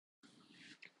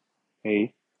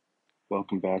Hey,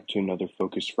 welcome back to another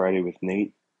Focus Friday with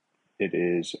Nate. It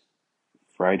is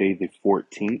Friday the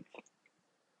 14th,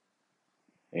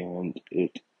 and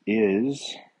it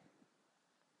is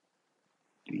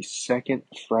the second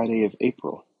Friday of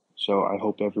April. So I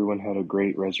hope everyone had a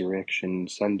great Resurrection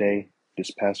Sunday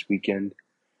this past weekend.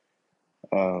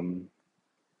 Um,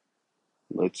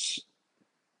 let's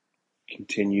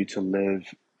continue to live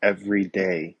every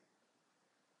day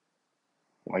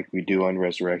like we do on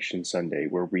Resurrection Sunday,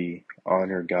 where we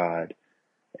honor God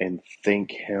and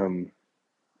thank Him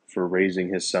for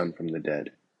raising His Son from the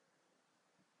dead.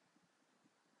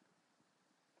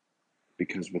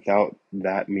 Because without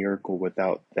that miracle,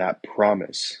 without that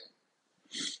promise,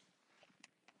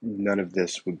 none of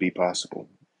this would be possible.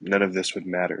 None of this would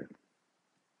matter.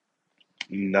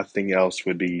 Nothing else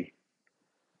would be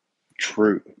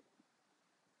true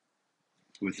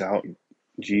without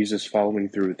Jesus following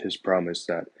through with his promise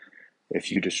that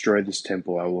if you destroy this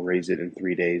temple, I will raise it in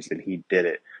 3 days, and he did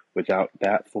it. Without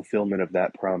that fulfillment of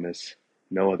that promise,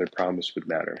 no other promise would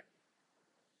matter.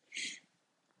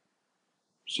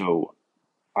 So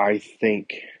I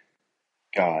thank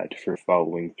God for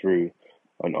following through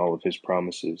on all of his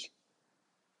promises.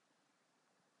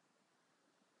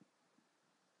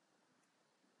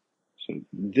 So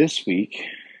this week,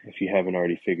 if you haven't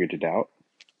already figured it out,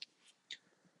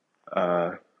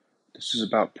 this is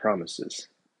about promises.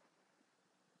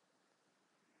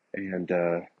 And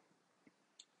I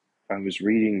was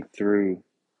reading through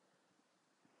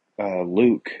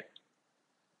Luke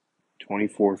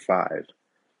 24:5.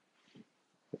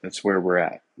 That's where we're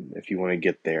at. If you want to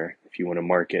get there, if you want to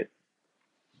mark it,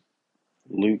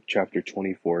 Luke chapter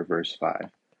 24, verse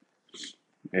 5.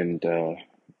 And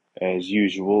as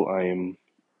usual, I am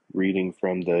reading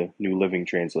from the New Living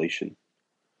Translation.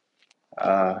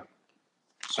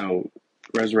 So,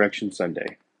 Resurrection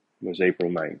Sunday was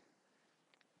April 9th.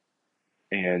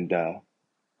 And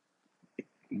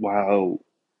while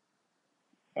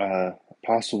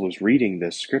Apostle was reading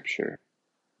this scripture,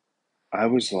 I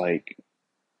was like,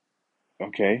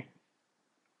 okay.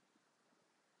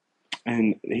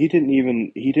 And he didn't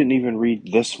even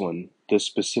read this one, this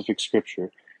specific scripture.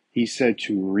 He said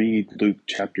to read Luke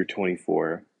chapter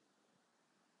 24,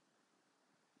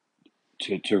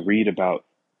 to read about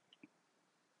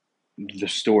the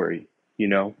story,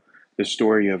 the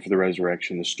story of the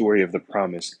resurrection, the story of the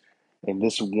promise. And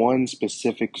this one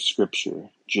specific scripture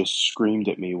just screamed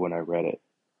at me when I read it.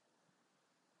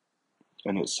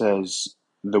 And it says,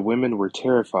 the women were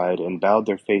terrified and bowed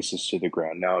their faces to the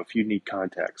ground. Now, if you need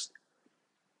context,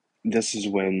 this is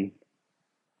when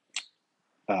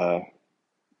uh,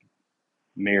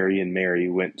 Mary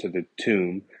went to the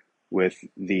tomb with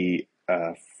the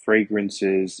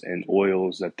fragrances and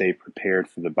oils that they prepared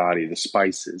for the body, the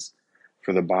spices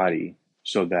for the body,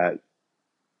 so that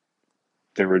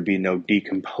there would be no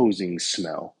decomposing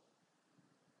smell.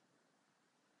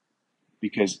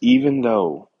 Because even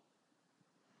though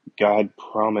God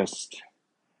promised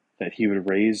that he would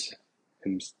raise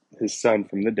his son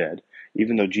from the dead,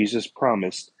 even though Jesus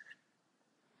promised,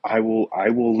 I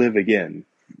will live again.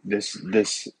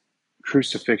 This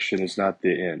crucifixion is not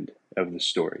the end of the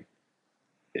story.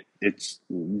 It's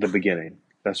the beginning.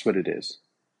 That's what it is.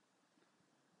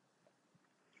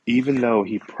 Even though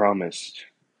he promised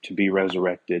to be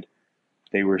resurrected,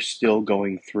 they were still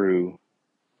going through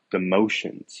the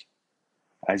motions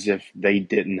as if they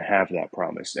didn't have that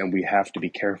promise, and we have to be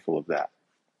careful of that.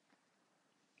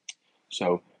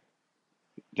 So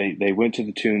they went to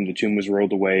the tomb was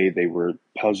rolled away, they were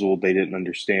puzzled, they didn't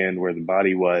understand where the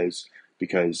body was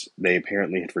because they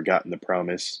apparently had forgotten the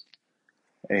promise.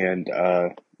 And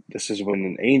this is when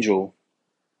an angel,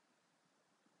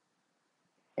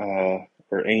 or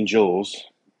angels,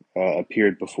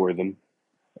 appeared before them,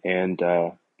 and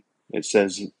it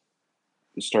says,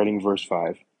 starting verse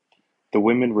 5, the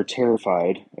women were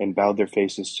terrified and bowed their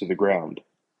faces to the ground.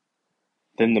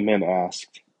 Then the men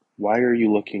asked, why are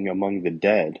you looking among the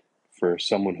dead for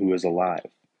someone who is alive?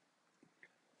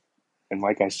 And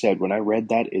like I said, when I read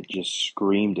that, it just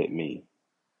screamed at me.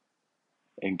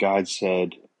 And God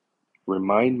said,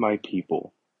 remind my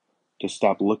people to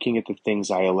stop looking at the things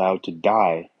I allowed to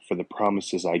die for the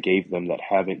promises I gave them that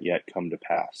haven't yet come to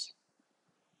pass.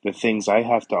 The things I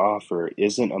have to offer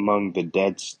isn't among the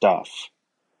dead stuff.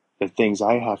 The things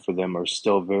I have for them are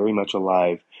still very much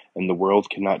alive, and the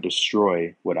world cannot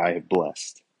destroy what I have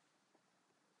blessed.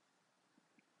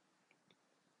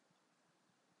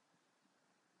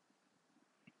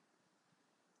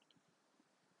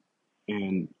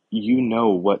 And you know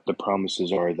what the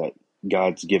promises are that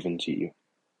God's given to you.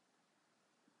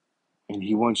 And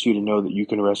he wants you to know that you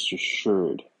can rest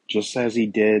assured, just as he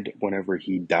did whenever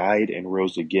he died and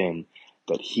rose again,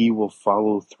 that he will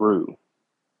follow through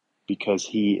because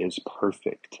he is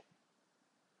perfect.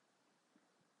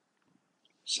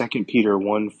 2 Peter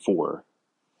 1:4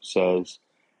 says,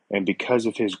 "And because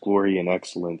of his glory and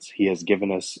excellence, he has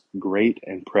given us great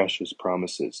and precious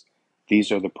promises.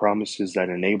 These are the promises that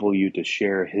enable you to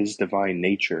share his divine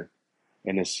nature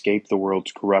and escape the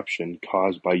world's corruption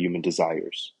caused by human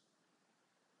desires."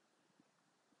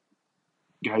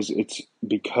 Guys, it's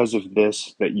because of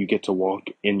this that you get to walk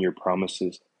in your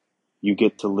promises. You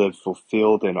get to live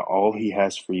fulfilled in all he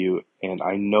has for you. And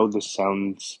I know this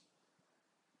sounds,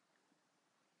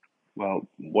 well,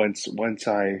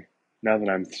 now that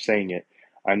I'm saying it,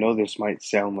 I know this might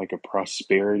sound like a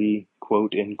prosperity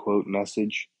quote unquote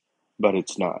message, but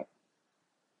it's not.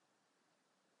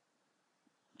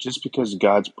 Just because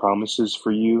God's promises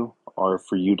for you are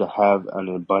for you to have an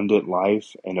abundant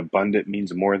life, and abundant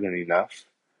means more than enough,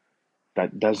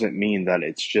 that doesn't mean that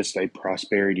it's just a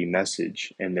prosperity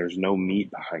message and there's no meat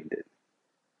behind it.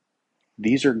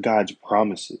 These are God's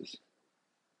promises.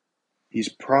 He's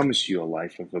promised you a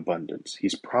life of abundance.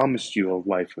 He's promised you a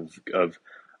life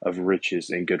of riches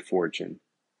and good fortune.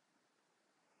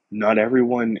 Not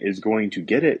everyone is going to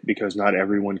get it because not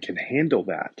everyone can handle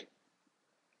that.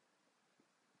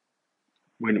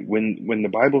 When the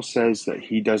Bible says that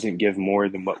he doesn't give more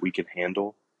than what we can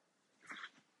handle,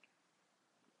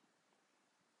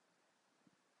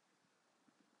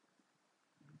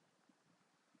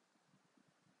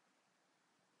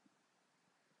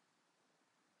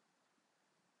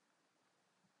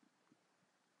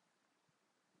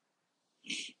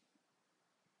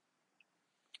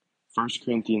 First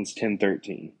Corinthians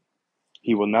 10:13,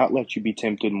 he will not let you be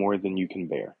tempted more than you can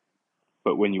bear.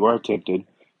 But when you are tempted,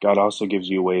 God also gives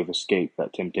you a way of escape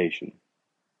that temptation.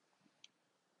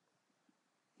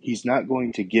 He's not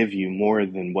going to give you more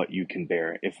than what you can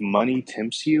bear. If money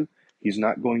tempts you, he's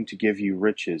not going to give you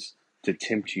riches to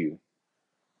tempt you,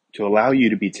 to allow you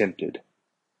to be tempted.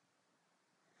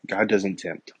 God doesn't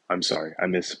tempt. I'm sorry, I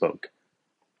misspoke.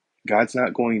 God's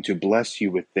not going to bless you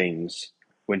with things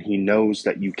when he knows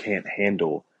that you can't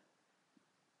handle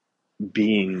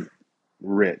being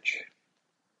rich,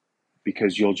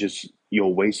 because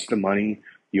you'll waste the money.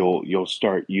 You'll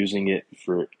start using it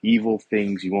for evil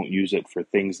things. You won't use it for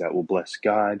things that will bless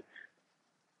God.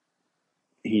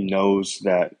 He knows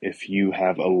that if you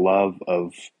have a love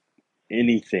of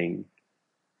anything,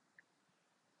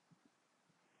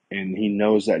 and he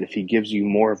knows that if he gives you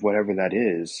more of whatever that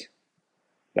is,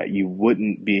 that you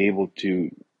wouldn't be able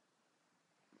to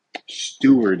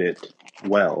steward it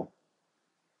well,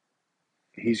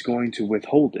 he's going to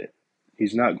withhold it.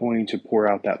 He's not going to pour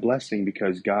out that blessing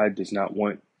because God does not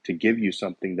want to give you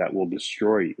something that will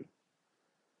destroy you.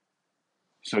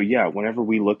 So yeah, whenever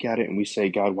we look at it and we say,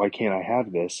 God, why can't I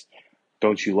have this?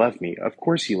 Don't you love me? Of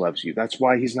course he loves you. That's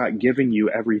why he's not giving you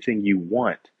everything you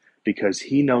want, because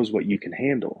he knows what you can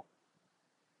handle.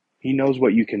 He knows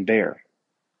what you can bear.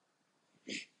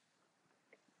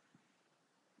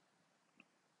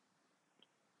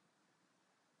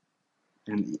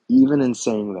 And even in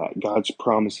saying that, God's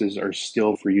promises are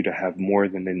still for you to have more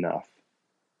than enough.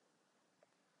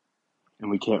 And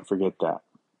we can't forget that.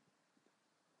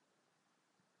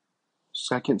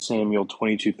 2 Samuel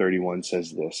 22:31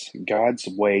 says this, God's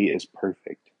way is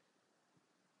perfect.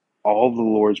 All the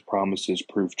Lord's promises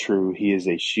prove true. He is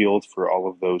a shield for all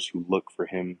of those who look for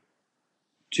him,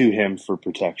 to him for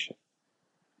protection.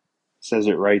 It says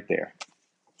it right there.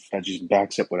 That just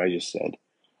backs up what I just said.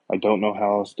 I don't know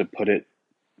how else to put it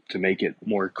to make it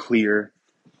more clear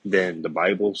than the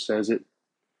Bible says it,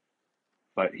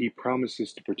 but he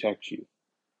promises to protect you,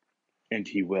 and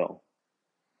he will.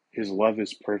 His love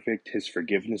is perfect, his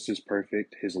forgiveness is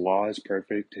perfect, his law is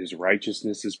perfect, his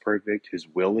righteousness is perfect, his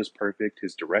will is perfect,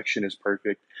 his direction is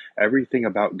perfect. Everything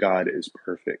about God is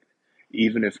perfect,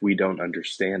 even if we don't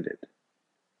understand it.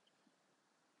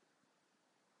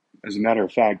 As a matter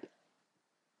of fact,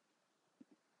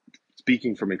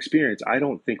 speaking from experience, I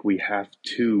don't think we have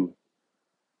to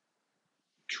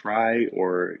try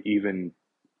or even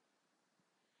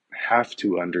have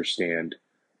to understand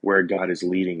where God is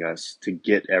leading us to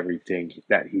get everything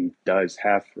that he does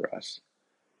have for us.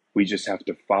 We just have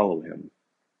to follow him.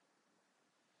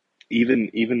 Even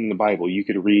in the Bible, you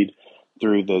could read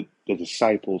through the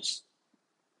disciples'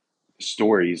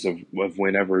 stories of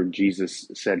whenever Jesus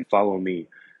said, "Follow me."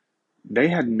 They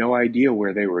had no idea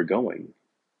where they were going,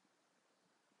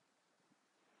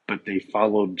 but they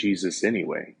followed Jesus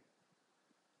anyway.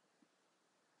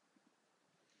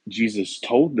 Jesus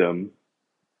told them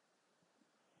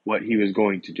what he was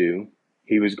going to do.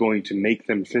 He was going to make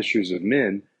them fishers of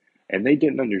men, And they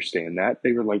didn't understand that.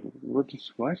 They were like, what?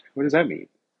 What does that mean?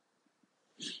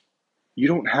 You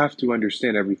don't have to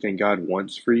understand everything God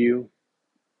wants for you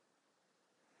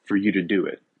to do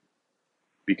it,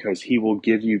 because He will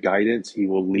give you guidance, He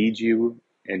will lead you,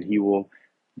 and He will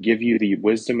give you the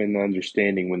wisdom and the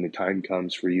understanding when the time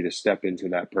comes for you to step into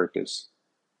that purpose,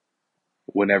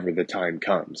 whenever the time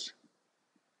comes.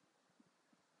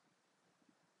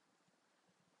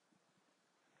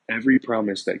 Every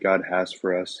promise that God has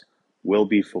for us will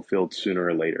be fulfilled sooner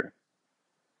or later.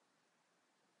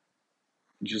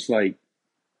 Just like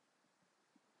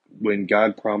when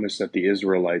God promised that the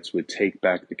Israelites would take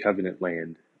back the covenant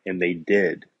land, and they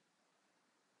did.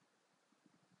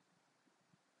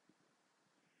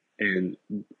 And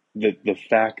the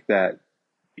fact that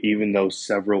even though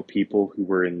several people who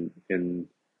were in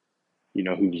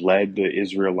who led the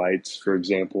Israelites, for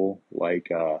example, like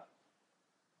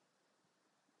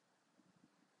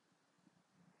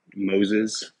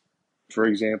Moses, for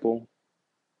example,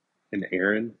 and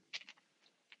Aaron,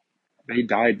 they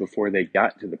died before they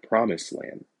got to the promised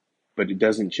land. But it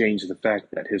doesn't change the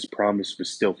fact that his promise was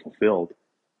still fulfilled.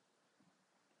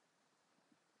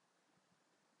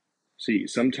 See,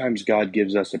 sometimes God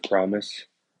gives us a promise,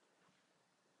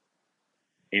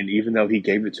 and even though he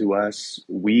gave it to us,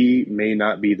 we may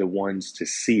not be the ones to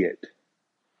see it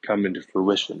come into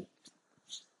fruition.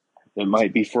 It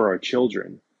might be for our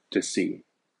children to see.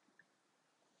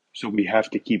 So we have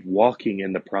to keep walking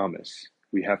in the promise.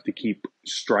 We have to keep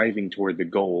striving toward the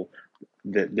goal,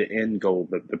 the end goal,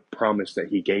 the promise that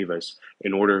he gave us,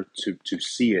 in order to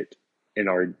see it in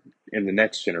the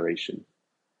next generation.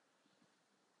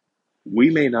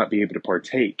 We may not be able to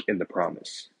partake in the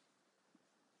promise,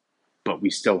 but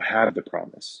we still have the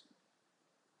promise.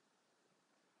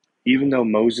 Even though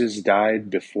Moses died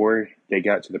before they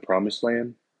got to the promised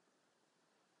land,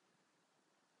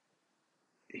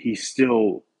 he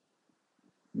still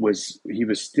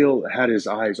had his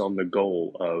eyes on the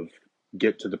goal of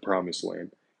get to the promised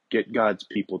land, get God's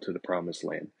people to the promised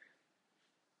land.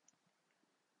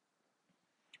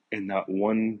 And not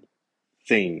one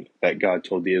thing that God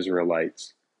told the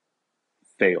Israelites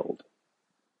failed.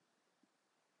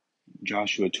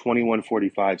 Joshua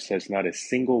 21:45 says, not a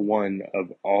single one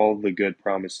of all the good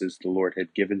promises the Lord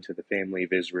had given to the family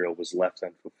of Israel was left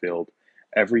unfulfilled.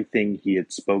 Everything he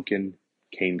had spoken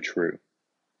came true.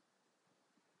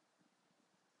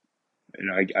 And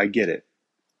I get it.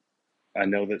 I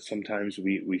know that sometimes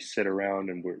we sit around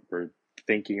and we're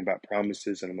thinking about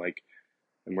promises, and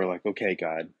we're like, okay,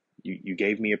 God, you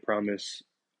gave me a promise.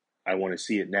 I want to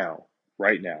see it now,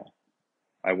 right now.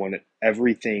 I want it,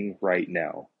 everything right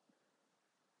now.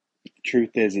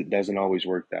 Truth is, it doesn't always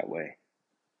work that way.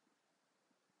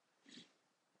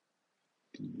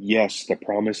 Yes, the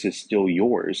promise is still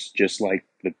yours, just like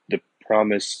the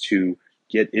promise to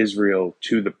get Israel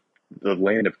to the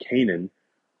land of Canaan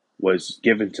was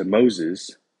given to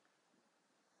Moses.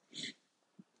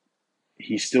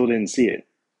 He still didn't see it.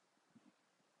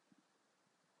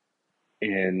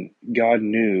 And God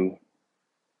knew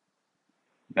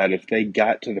that if they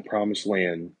got to the promised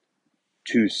land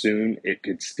too soon, it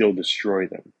could still destroy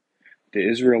them. The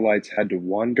Israelites had to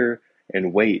wander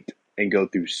and wait and go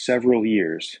through several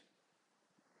years,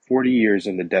 40 years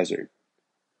in the desert,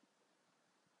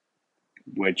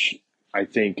 which I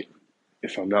think,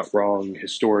 if I'm not wrong,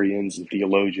 historians and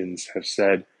theologians have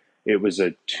said it was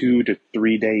a 2 to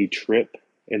 3 day trip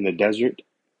in the desert,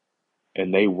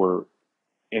 and they were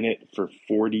in it for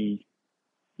 40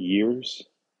 years.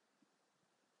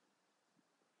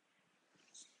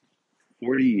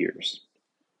 40 years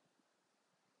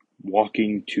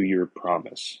walking to your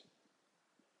promise.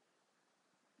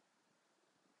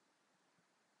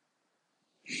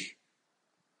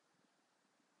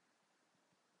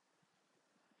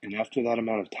 And after that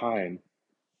amount of time,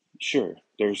 sure,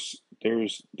 there's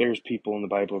people in the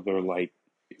Bible that are like,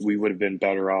 we would have been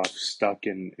better off stuck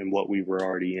in what we were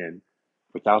already in.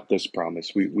 Without this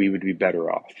promise, we would be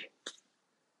better off.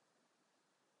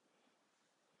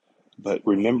 But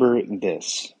remember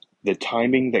this, the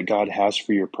timing that God has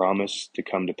for your promise to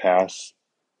come to pass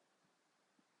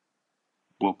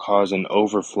will cause an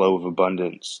overflow of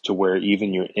abundance to where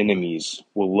even your enemies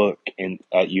will look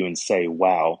at you and say,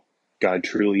 wow, God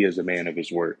truly is a man of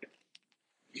his word.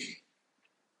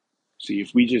 See,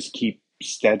 if we just keep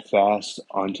steadfast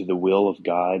onto the will of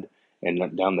God and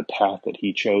down the path that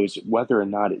he chose, whether or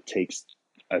not it takes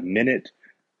a minute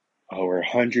or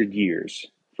 100 years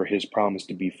for his promise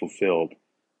to be fulfilled,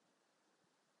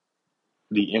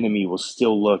 the enemy will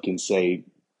still look and say,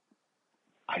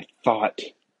 I thought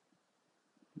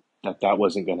that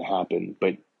wasn't going to happen,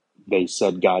 but they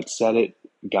said God said it.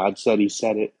 God said he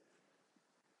said it.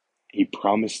 He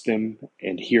promised them,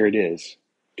 and here it is.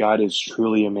 God is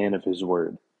truly a man of his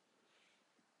word.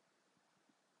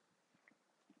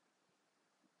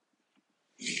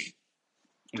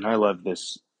 And I love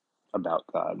this about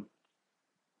God.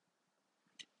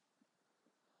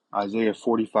 Isaiah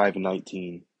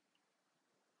 45:19.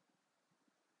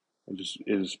 It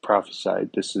is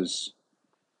prophesied. This is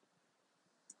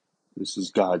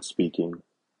God speaking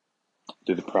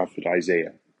to the prophet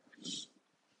Isaiah.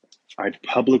 I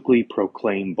publicly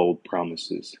proclaim bold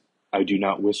promises. I do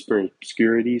not whisper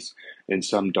obscurities in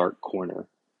some dark corner.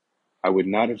 I would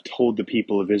not have told the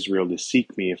people of Israel to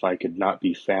seek me if I could not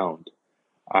be found.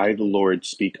 I, the Lord,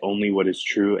 speak only what is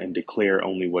true and declare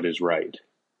only what is right.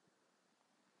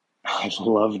 I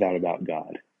love that about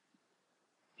God.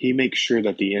 He makes sure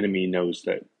that the enemy knows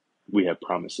that we have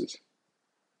promises.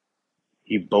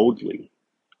 He boldly,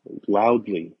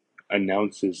 loudly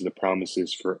announces the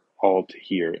promises for all to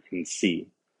hear and see.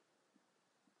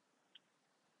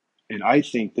 And I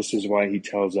think this is why he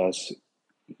tells us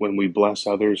when we bless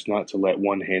others not to let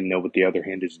one hand know what the other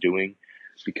hand is doing,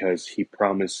 because he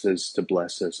promises to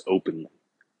bless us openly.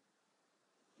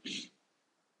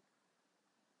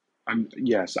 I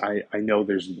know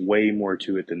there's way more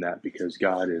to it than that, because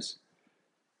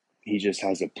he just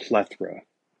has a plethora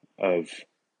of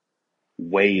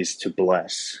ways to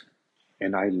bless.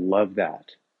 And I love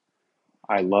that.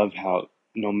 I love how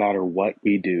no matter what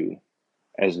we do,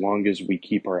 as long as we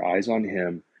keep our eyes on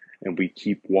him and we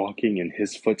keep walking in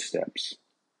his footsteps,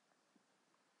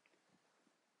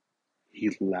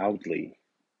 he loudly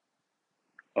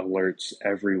alerts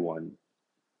everyone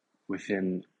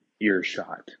within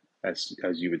earshot, as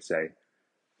you would say.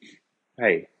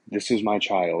 Hey, this is my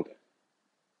child.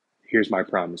 Here's my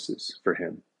promises for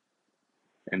him.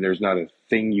 And there's not a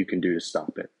thing you can do to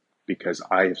stop it, because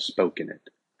I have spoken it.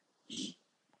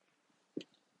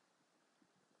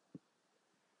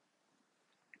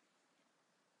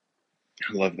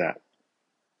 I love that.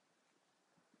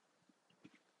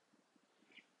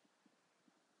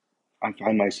 I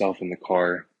find myself in the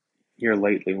car here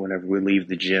lately whenever we leave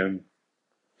the gym.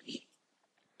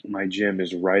 My gym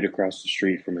is right across the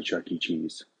street from a Chuck E.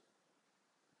 Cheese.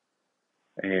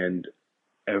 And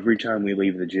every time we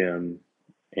leave the gym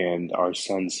and our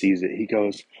son sees it, he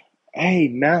goes, "Hey,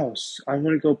 Mouse, I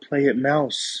want to go play at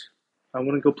Mouse. I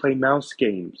want to go play mouse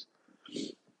games."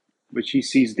 But she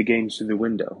sees the games through the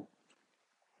window.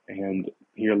 And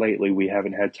here lately, we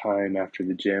haven't had time after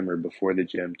the gym or before the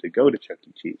gym to go to Chuck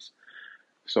E. Cheese.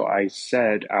 So I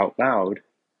said out loud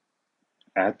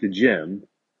at the gym,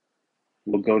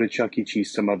 "We'll go to Chuck E.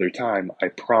 Cheese some other time, I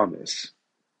promise."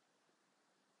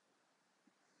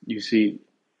 You see,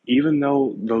 even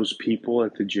though those people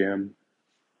at the gym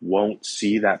won't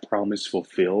see that promise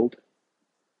fulfilled,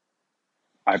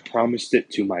 I promised it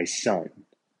to my son.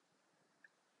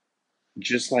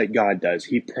 Just like God does.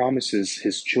 He promises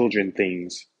his children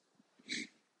things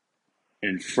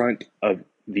in front of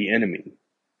the enemy.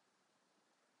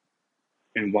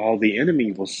 And while the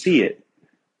enemy will see it,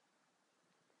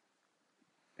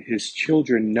 his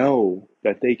children know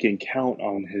that they can count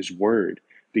on his word,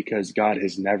 because God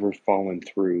has never fallen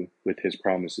through with his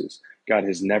promises. God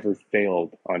has never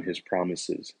failed on his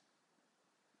promises.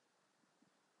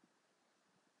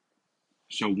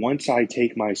 So once I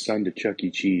take my son to Chuck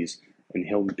E. Cheese and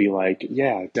he'll be like,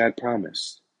 "Yeah, Dad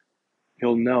promised,"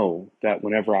 he'll know that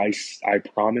whenever I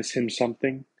promise him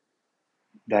something,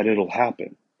 that it'll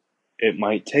happen. It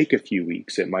might take a few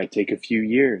weeks, it might take a few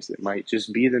years, it might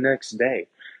just be the next day.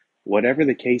 Whatever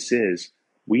the case is,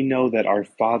 we know that our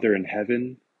Father in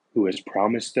heaven, who has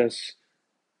promised us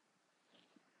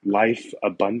life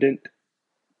abundant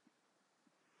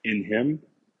in him,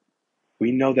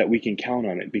 we know that we can count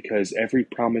on it, because every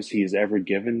promise he has ever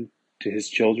given to his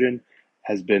children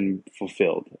has been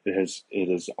fulfilled. It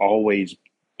has always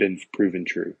been proven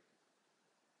true.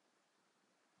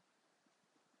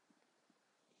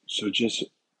 So just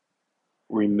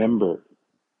remember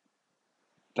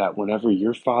that whenever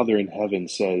your Father in heaven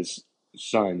says,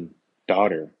 "Son,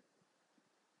 daughter,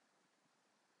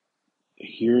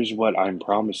 here's what I'm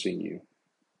promising you,"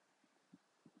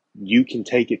 you can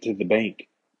take it to the bank,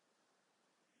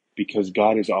 because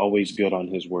God is always good on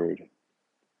his word.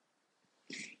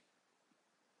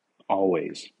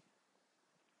 Always.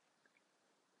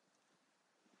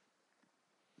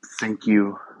 Thank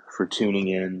you for tuning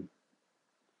in.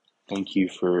 Thank you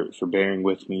for bearing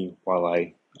with me while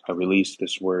I release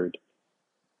this word.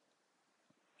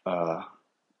 Uh,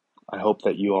 I hope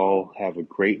that you all have a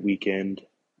great weekend.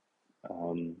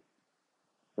 Um,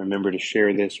 Remember to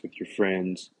share this with your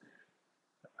friends,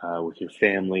 with your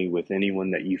family, with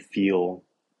anyone that you feel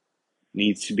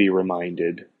needs to be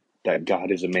reminded that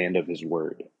God is a man of his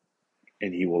word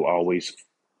and he will always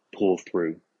pull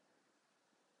through.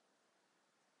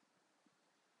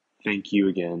 Thank you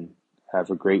again. Have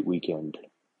a great weekend.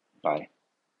 Bye.